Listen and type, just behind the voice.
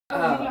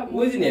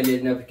Mwezi niambia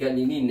ninapika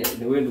nini na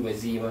wewe ndo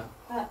umezima.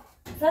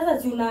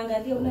 Sasa si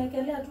unaangalia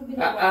unaekelea tu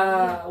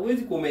bila.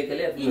 Huwezi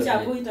kumekelea tu. Hii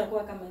chapo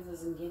itakuwa kama hizo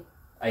zingine.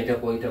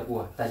 Itakuwa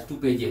 32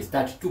 pages.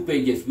 32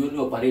 pages. We only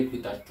operate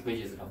with 32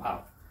 pages and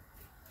above.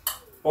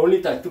 Only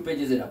 32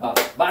 pages and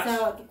above. But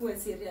sawa tukue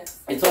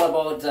serious. It's all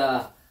about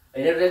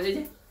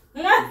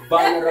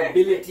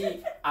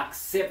vulnerability,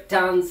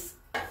 acceptance,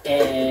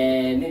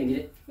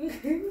 and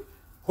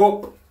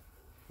hope.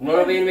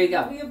 Unaona vile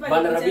nimeka?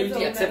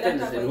 Vulnerability,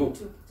 acceptance and hope.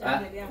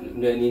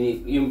 Nini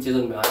hiyo mchezo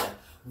nimewacha.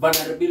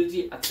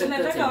 Vulnerability,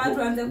 acceptance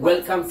and hope.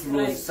 Welcome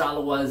to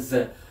Salwa's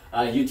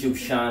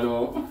YouTube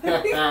channel.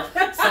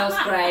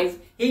 Subscribe,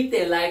 hit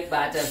the like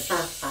button.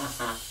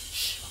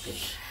 Okay.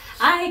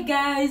 Hi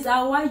guys,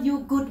 how are you?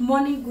 Good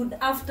morning, good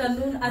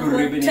afternoon, and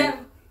good evening.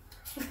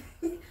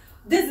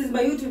 This is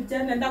my YouTube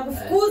channel.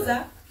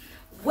 Ndakufukuza.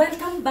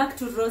 Welcome back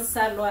to Rose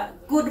Salwa.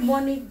 Good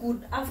morning,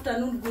 good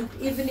afternoon, good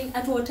evening,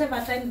 at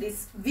whatever time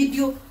this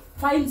video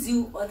finds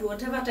you, or at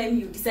whatever time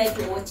you decide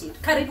to watch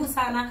it. Karibu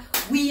sana.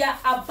 We are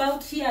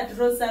about here at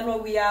Rose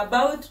Salwa. We are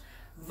about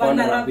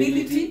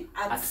vulnerability,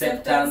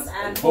 acceptance,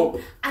 and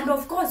hope. And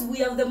of course,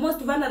 we are the most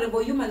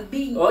vulnerable human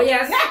being. Oh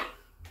yes.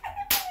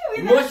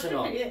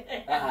 Emotional.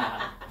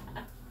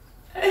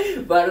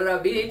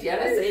 Vulnerability, I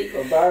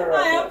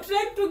am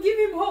trying to give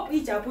him hope.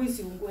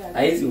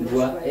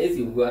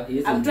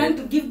 I'm trying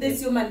to give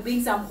this human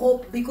being some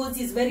hope because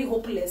he's very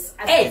hopeless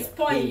at this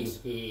point.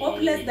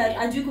 Hopeless that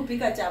ajui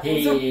kupika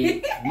chapo. So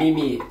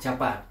mimi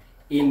chapat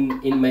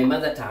in my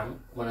mother tongue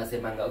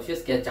wanasemanga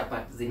ushasikia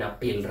chapat zina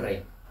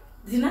pilre.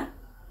 Zina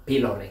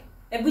pilore.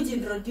 Ebu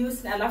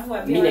introduce alafu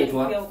waambie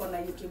pia uko na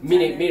YouTube.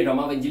 Mimi ndo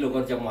mama Njilo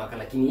kwa Jamwaka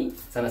lakini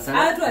sana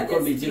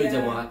call me Njilo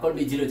Jamwaka. Call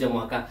me Njilo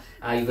Jamwaka.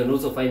 You can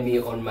also find me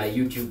on my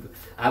YouTube.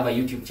 I have a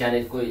YouTube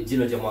channel called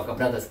Njilo Jamwaka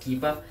Brothers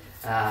Keeper.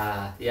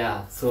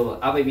 Yeah, so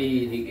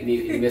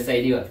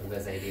nimesaidiwa.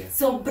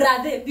 So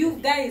brother, you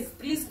guys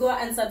please go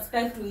and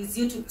subscribe to his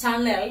YouTube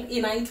channel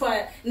inaitwa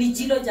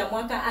Njilo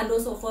Jamwaka, and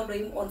also follow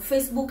him on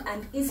Facebook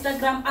and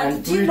Instagram at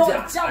Njilo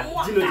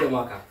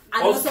Jamwaka.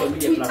 Also social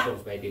media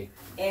platforms by the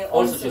way.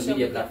 Also social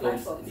media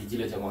platforms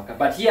Njilo Jamwaka.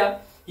 But here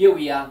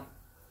we are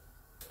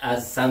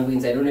as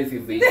Sanguines. I don't know if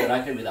you've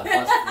interacted with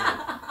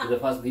the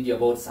first video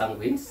about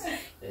Sanguines.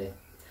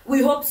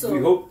 We hope so.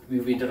 We hope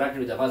we've interacted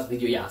with the first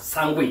video. Yeah,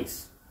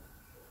 Sanguines.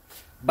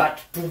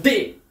 But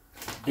today,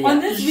 on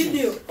this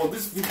video,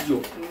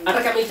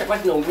 hata kama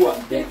chapati naungua,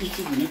 there are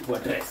issues we need to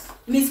address.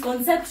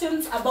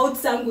 Misconceptions about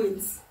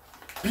Sanguines.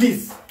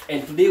 Please,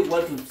 and today we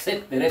want to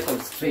set the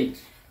record straight.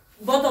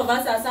 Both of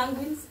us are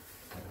Sanguines,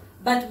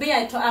 but me,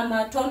 I'm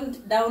a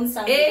toned down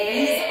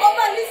Sanguine.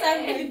 Overly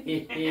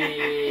Sanguine.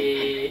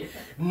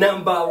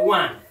 Number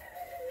one.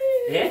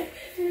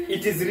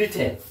 It is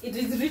written. It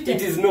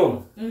is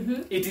known.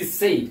 It is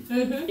said.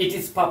 It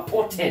is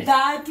purported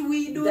that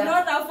we do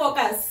not have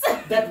focus.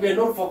 That we are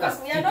not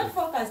focused. We are not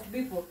focused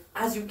people.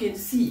 As you can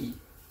see,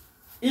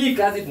 hii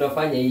kazi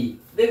tunafanya hii.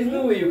 There is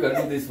no way you can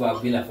do this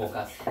work bila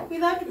focus.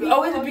 Without being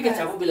always pick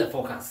chapo bila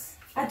focus.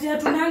 Ati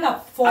hatunanga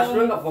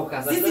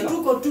focus. Sisi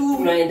tuko tu.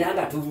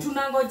 Tunaendanga tu.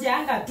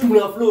 Tunangojeanga tu.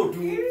 Tunaflow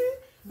tu.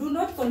 Do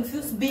not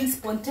confuse being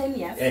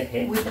spontaneous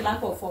with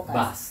lack of focus.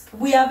 Bas.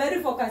 We are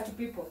very focused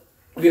people.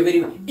 We are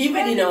very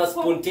even in our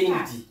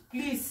spontaneity.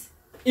 Please.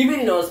 Even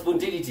in our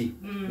spontaneity,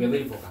 we are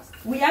very focused.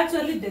 We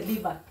actually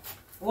deliver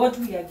what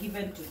we are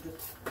given to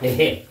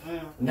do.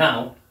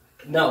 Now,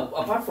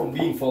 apart from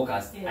being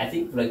focused, I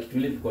think like it's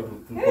really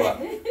important to that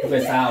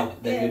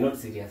we're not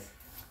serious.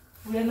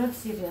 We are not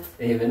serious.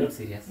 We're not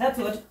serious. That's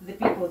what the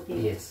people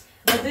think. Yes.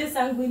 But these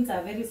Sanguines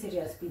are very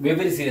serious people. We're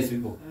very serious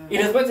people.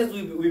 In as much as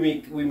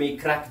we may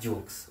crack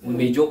jokes, we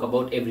may joke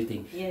about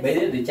everything. Yes. But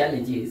then the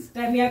challenge is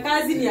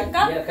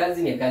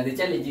the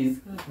challenge is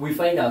we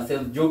find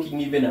ourselves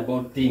joking even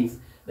about things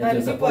that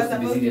we're supposed to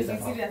be serious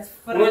about.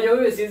 Unajua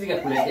wewe siwezi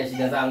kukuletea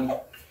shida zangu.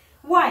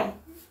 Why?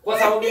 Kwa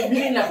sababu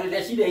mimi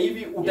nakuletea shida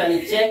hivi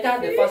utanicheka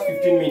the first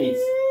 15 minutes.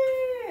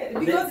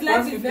 Because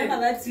life is never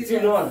that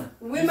serious.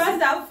 We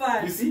must have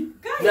fun. You see?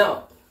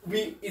 Now,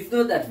 it's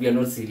not that we are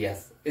not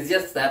serious. It's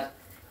just that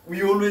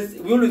we always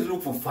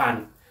look for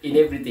fun in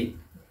everything.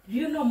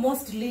 You know,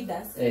 most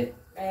leaders,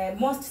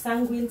 most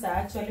Sanguines are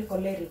actually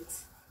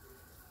cholerics.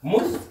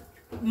 Most?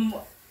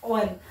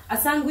 Well, a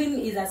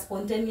Sanguine is a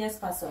spontaneous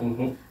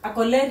person. A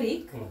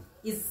choleric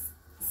is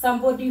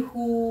somebody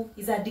who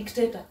is a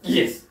dictator.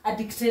 Yes. A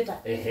dictator.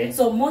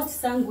 So most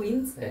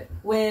Sanguines,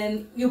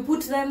 when you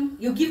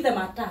give them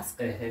a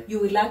task, you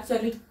will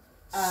actually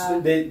so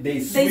they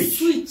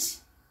switch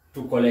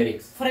to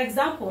cholerics. For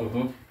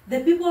example, the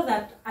people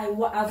that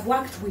I've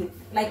worked with,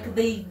 like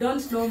they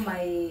don't know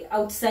my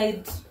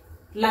outside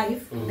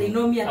life, they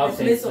know me at the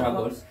place of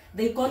work.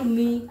 They call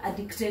me a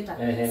dictator.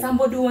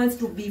 Somebody who wants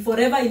to be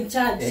forever in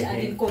charge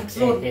and in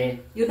control.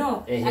 You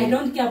know, I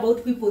don't care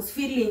about people's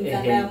feelings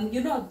and I'm,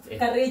 you know,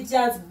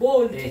 courageous,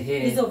 bold,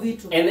 these of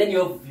it. And then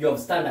you have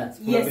standards.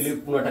 Yes.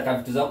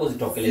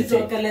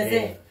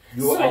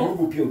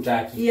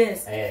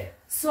 Yes.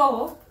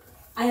 So,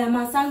 I am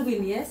a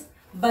Sanguine, yes,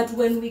 but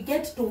when we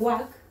get to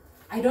work,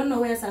 I don't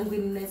know where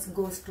sanguineness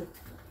goes to.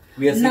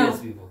 We are serious now,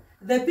 people.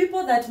 The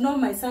people that know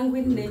my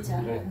sanguine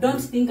nature don't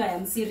think I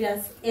am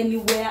serious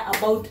anywhere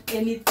about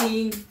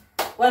anything.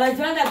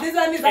 Wanajuanga, this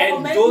one is a And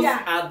comedian. those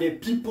are the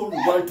people we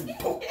want to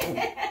talk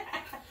to.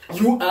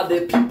 You are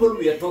the people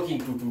we are talking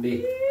to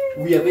today.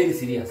 We are very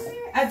serious.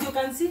 As you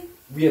can see,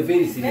 we are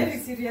very serious. Very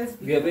serious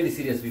people. We are very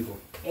serious people.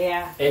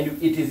 Yeah.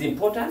 And it is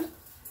important.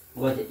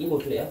 Ngoja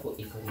imoto yako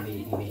iko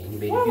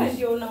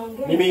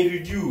nime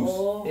reduce.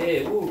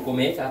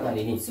 Ukomeka hapa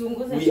nini?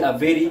 We are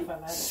very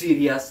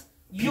serious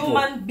people.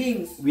 Human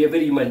beings. We are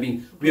very human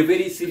beings. We are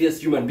very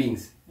serious human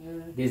beings.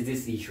 There's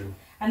this issue.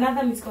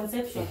 Another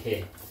misconception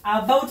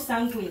about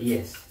sanguine.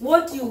 Yes.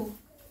 What you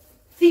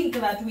think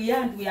that we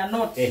are and we are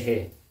not.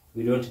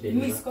 We don't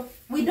deliver.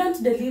 We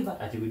don't deliver.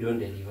 We don't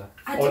deliver.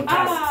 On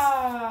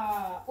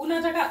tasks.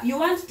 Unataka, you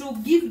want to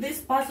give this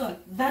person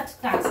that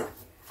task.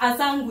 A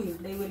sanguine,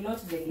 they will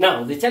not deliver.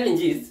 Now, the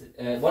challenge is,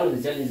 one of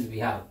the challenges we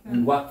have, we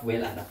work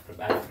well under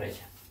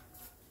pressure.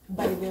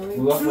 By the way,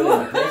 we work well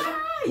under pressure.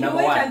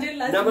 Number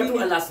one. Number two,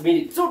 last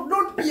minute. So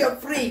don't be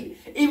afraid,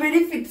 even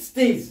if it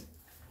stays.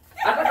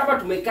 Hata kama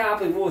tumekaa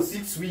hapa hivyo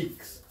 6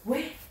 weeks.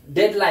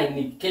 Deadline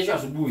ni kesho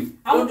asubuhi.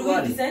 How do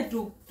we decide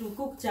to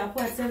cook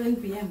chapo at 7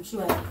 p.m.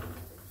 sure?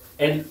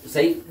 And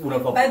say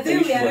By the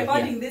way, we are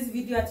recording this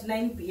video at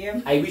 9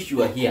 p.m. I wish you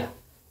were here.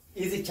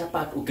 Hizi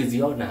chapa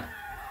ukiziona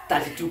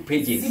 32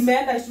 pages.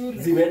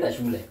 Zimeenda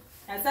shule.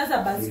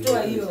 Sasa basi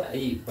toa hiyo.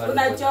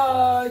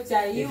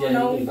 Unachocha hiyo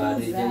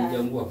unaunguza.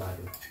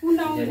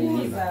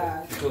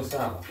 Unaunguza. Iko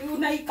sawa.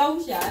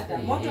 Unaikausha hata.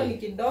 Moto ni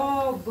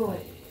kidogo.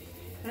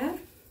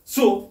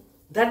 So,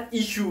 that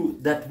issue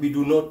that we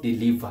do not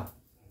deliver.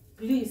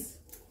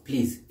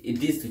 Please,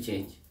 it needs to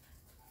change.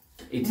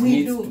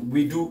 We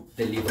do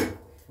deliver.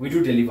 We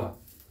do deliver.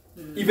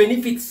 Even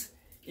if it's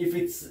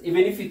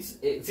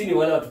sini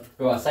wale watu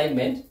tupewa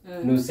assignment,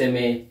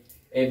 nuseme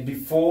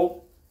before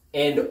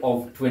end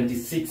of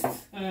 26th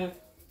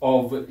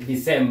of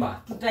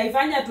December.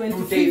 Tutaifanya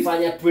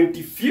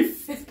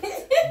 25th.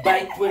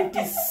 By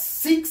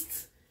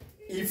 26th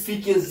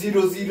ifike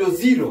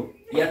 000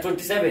 ya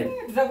 27.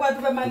 Tutakuwa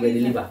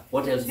tumemaliza.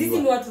 What else do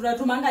you want?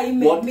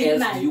 What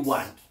else do you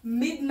want?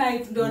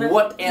 Midnight ndo.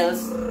 What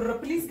else?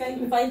 Please can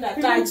you find a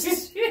touch?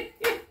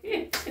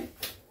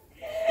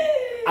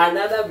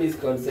 Another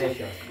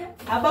misconception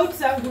about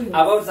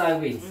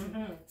sanguines.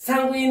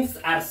 Sanguines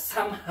are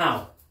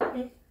somehow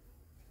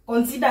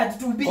considered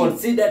to be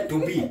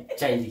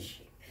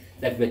childish.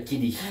 That we're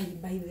kiddish.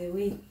 By the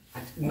way,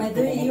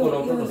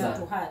 you're not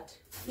to hurt.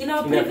 In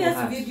our previous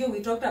video,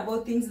 we talked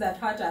about things that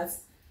hurt us.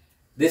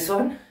 This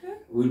one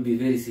will be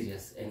very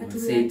serious and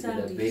we'll say it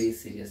with a very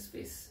serious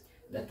face.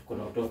 That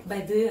kuna utoto.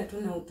 By the way,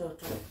 hatuna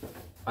utoto.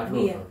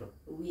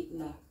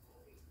 No.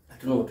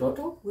 Hatuna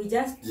utoto. We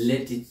just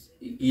let it.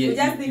 We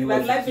just think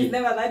that life is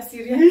never that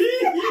serious.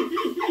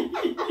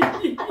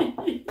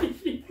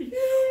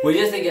 We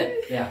just think,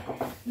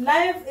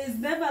 life is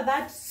never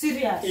that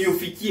serious.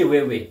 Iufikie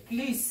wewe.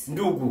 Please.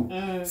 Ndugu,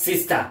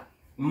 sister,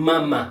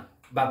 mama,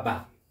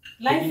 baba.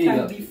 Life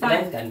can be fun.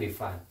 Life can be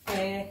fun.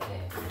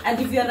 And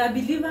if you are a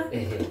believer,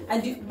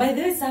 and by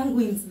the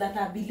sanguines that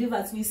are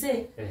believers, we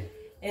say,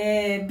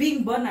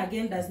 being born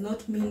again does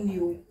not mean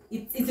you.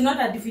 It's not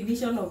a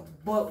definition of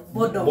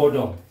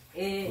boredom.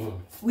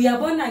 We are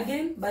born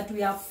again, but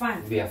we are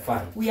fun. We are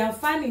fun. We are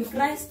fun in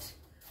Christ.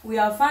 We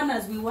are fun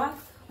as we work.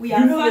 We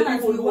are fun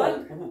as we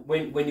work.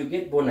 When you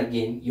get born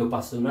again, your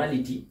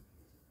personality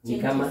ni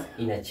kama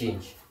ina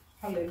change.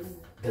 Hallelujah.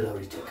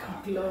 Glory to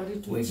God. Glory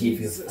to we Jesus.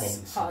 Give you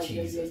thanks to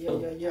Jesus.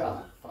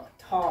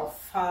 Oh,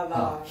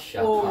 Father.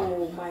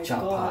 Oh, my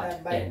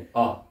God.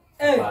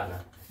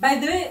 By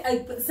the way,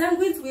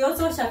 sanguines, we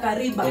also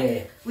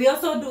shakariba. We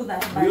also do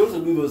that. We also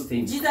do those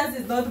things. Jesus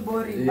is not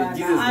boring. Jesus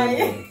is not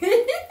boring.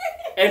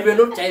 And we're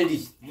not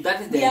childish.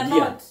 That is the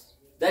idea.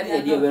 That is the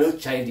idea. We're not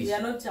childish. We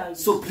are not childish.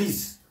 So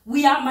please.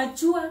 We are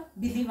mature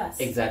believers.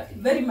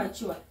 Exactly. Very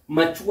mature.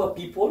 Mature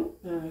people.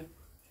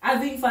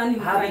 Having fun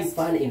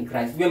in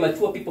Christ. We are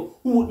mature people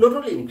who, not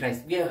only in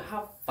Christ, we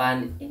have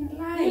fun in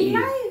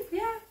life.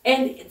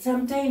 And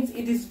sometimes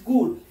it is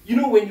good. You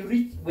know,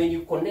 when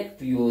you connect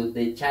to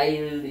the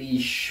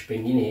childish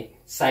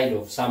side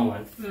of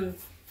someone,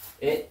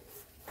 and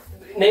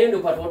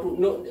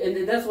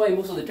that's why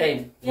most of the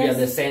time we are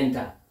the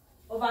center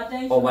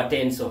of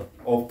attention,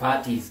 of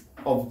parties,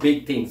 of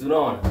big things, you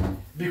know,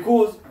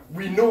 because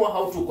we know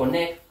how to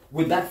connect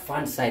with that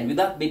fun side, with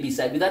that baby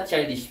side, with that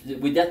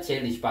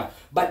childish part.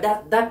 But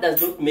that does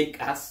not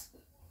make us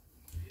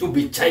to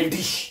be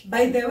childish.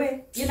 By the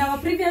way, in our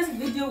previous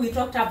video, we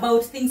talked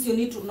about things you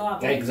need to know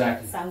about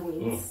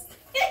sanguines.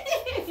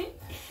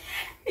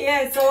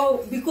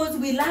 So because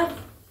we love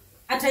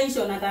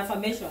attention and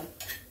affirmation,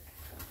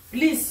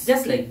 please,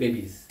 just like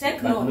babies,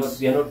 take note.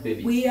 We are not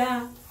babies.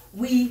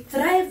 We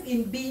thrive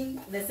in being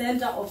the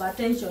center of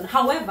attention.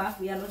 However,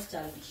 we are not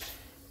childish.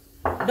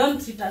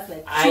 Don't treat us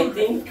like children. I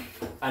think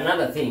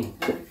another thing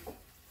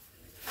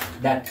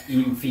that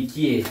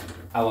infikie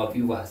our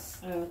viewers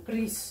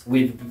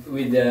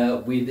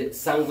with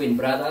sanguine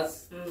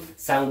brothers,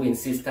 sanguine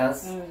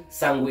sisters,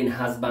 sanguine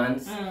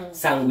husbands,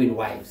 sanguine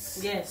wives.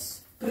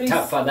 Yes.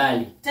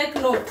 Tafadhali. Take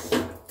note.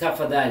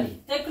 Tafadhali.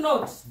 Take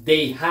note.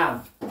 They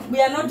have.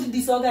 We are not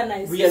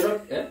disorganized. We are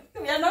not.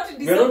 We are not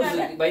We are not.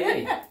 disorganized. By the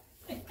way,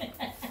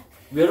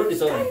 we are not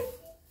disorganized.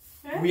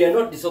 We are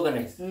not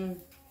disorganized.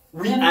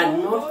 We are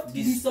not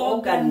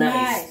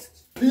disorganized.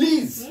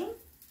 Please,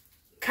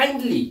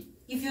 kindly.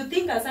 If you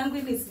think a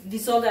sanguine is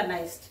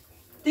disorganized,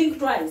 think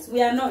twice.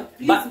 We are not.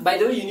 Please. But by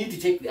the way, you need to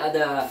check the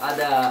other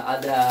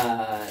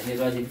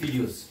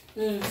videos.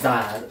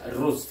 Za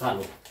Rose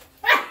Salo.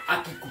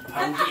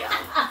 Akikupangia.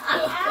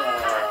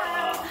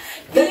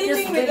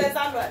 Cleaning with the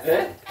salwa.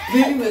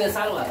 Cleaning with the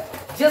salwa.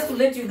 Just to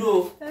let you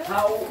know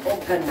how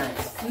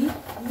organized.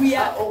 We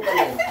are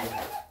organized.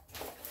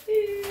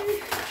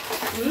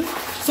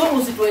 So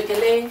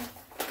musituekele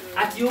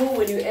at you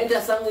when you enter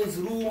someone's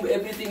room,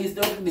 everything is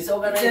not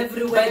disorganized.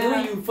 Everywhere. By the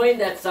way, you find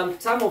that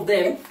some of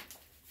them,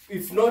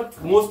 if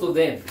not most of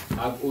them,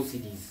 have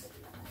OCDs.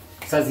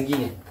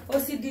 Sanguines.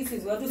 OCDs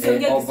is what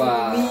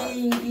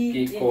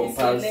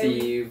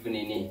compulsive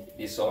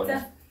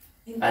disorder.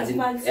 As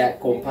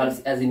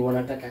in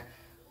wanataka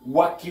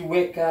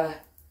wakiweka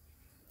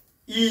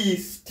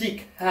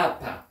stick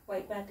hapa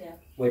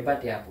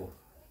waipate hapo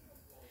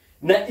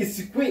na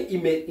isikwe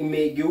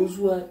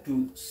imegeuzwa to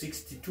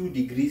 62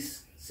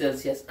 degrees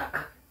Celsius.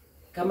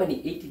 Kama ni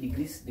 80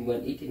 degrees ni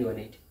 180 ni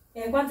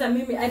 180. Kwanza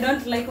mimi I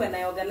don't like when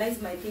I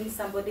organize my things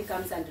somebody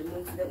comes and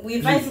removes them.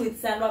 We fight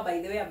with Salwa by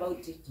the way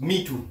about it.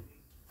 Me too.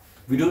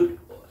 We don't.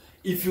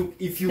 If you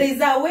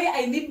there's a way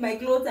I need my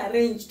clothes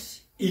arranged.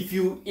 If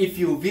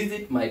you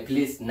visit my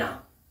place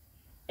now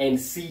and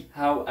see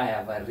how I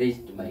have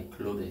arranged my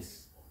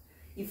clothes.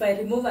 If I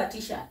remove a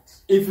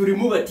t-shirt. If you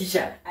remove a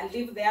t-shirt. I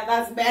leave the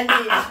others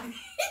bending.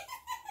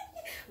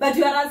 But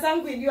you are a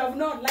sanguine, you have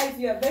no life,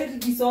 you are very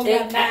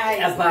disorganized.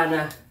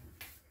 Abana.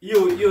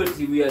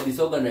 We are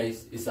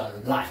disorganized. It's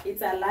a lie.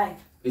 It's a lie.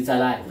 It's a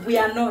lie. We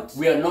are not.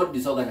 We are not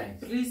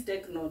disorganized. Please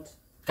take note.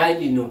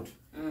 Kindly note.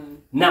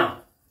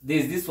 Now,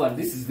 there's this one.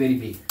 This is very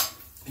big.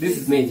 This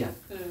is major.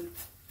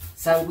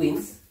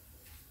 Sanguines,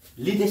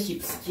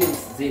 leadership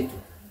skills zetu.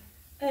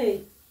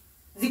 Hey,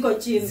 ziko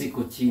chini.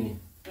 Ziko chini.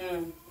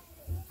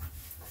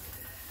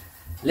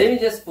 Let me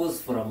just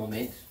pause for a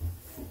moment.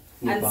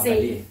 And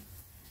say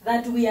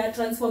that we are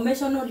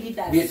transformational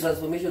leaders. We are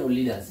transformational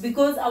leaders.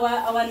 Because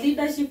our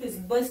leadership is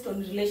based on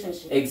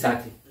relationship.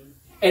 Exactly.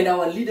 And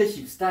our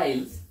leadership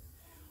styles,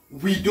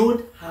 we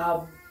don't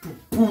have to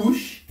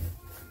push,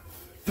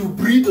 to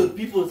breathe on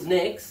people's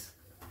necks,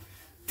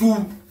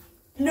 for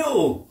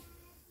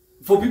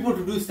people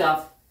to do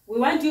stuff. We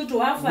want you to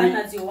have fun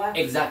as you work.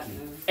 Exactly.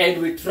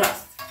 And we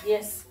trust.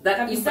 Yes.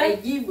 That if I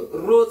give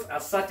Rose a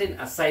certain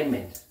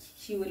assignment,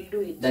 she will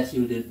do it. That she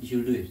will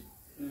do it.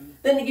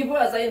 Then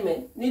nikipewa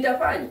assignment,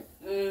 nitafanya.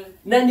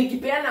 Na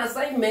nikipeana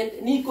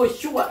assignment, niko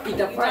sure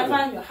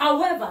itafanywa.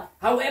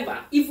 However,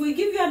 if we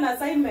give you an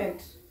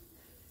assignment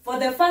for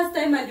the first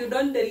time and you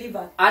don't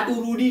deliver,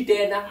 aturudi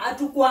tena.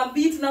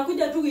 Atukuambi,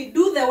 tunakuja tu, we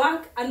do the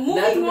work and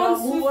move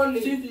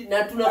on swiftly.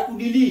 Na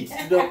tunakudelete,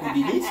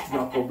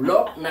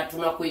 tunakublock, na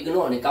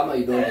tunakuignore kama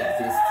you don't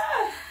exist.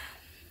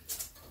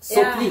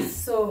 So please.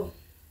 So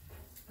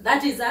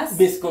that is us.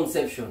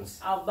 Misconceptions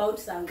about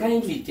something.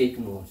 Kindly take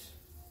note.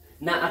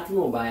 Na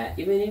hatuna ubaya.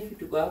 Even if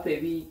tuko hapa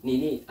hivi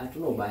nini,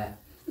 hatuna ubaya.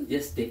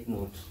 Just take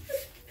note.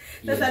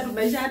 Sasa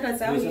tumeshata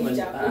sawa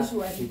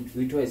Chapo.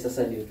 Witoe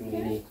sasa ndio tu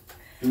nini.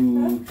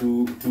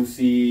 To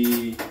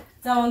see.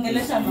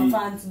 Taongelesha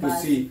mafans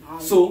basi.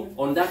 So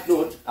on that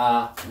note,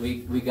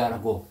 we gotta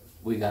go.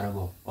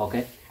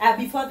 Okay?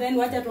 Before then,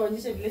 wacha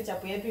tuonyeshe vile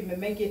Chapo yetu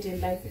imemake it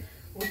in life.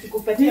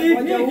 Ukikupatia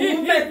moja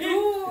uume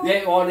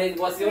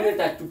tu. Wasione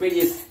tatu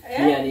pages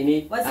ya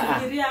nini.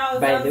 Wasifikiria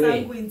hao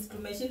sanguines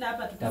tumeshinda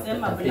hapa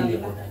tukisema bla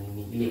bla.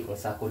 Ile iko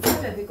sako.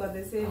 Ziko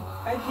the same.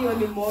 Hiyo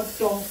ni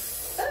moto.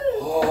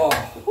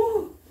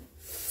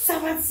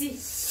 Sawansi.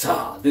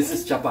 So, this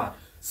is Chapa.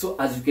 So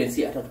as you can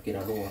see hata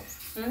tukirarua.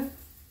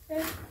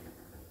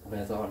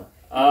 Unaweza ona.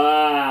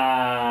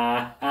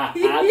 Hata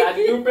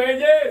 2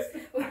 pages.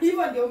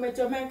 Hivyo ndio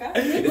umechomeka.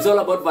 It's all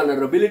about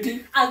vulnerability,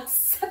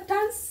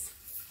 acceptance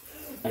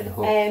and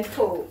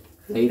hope.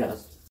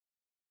 Laters.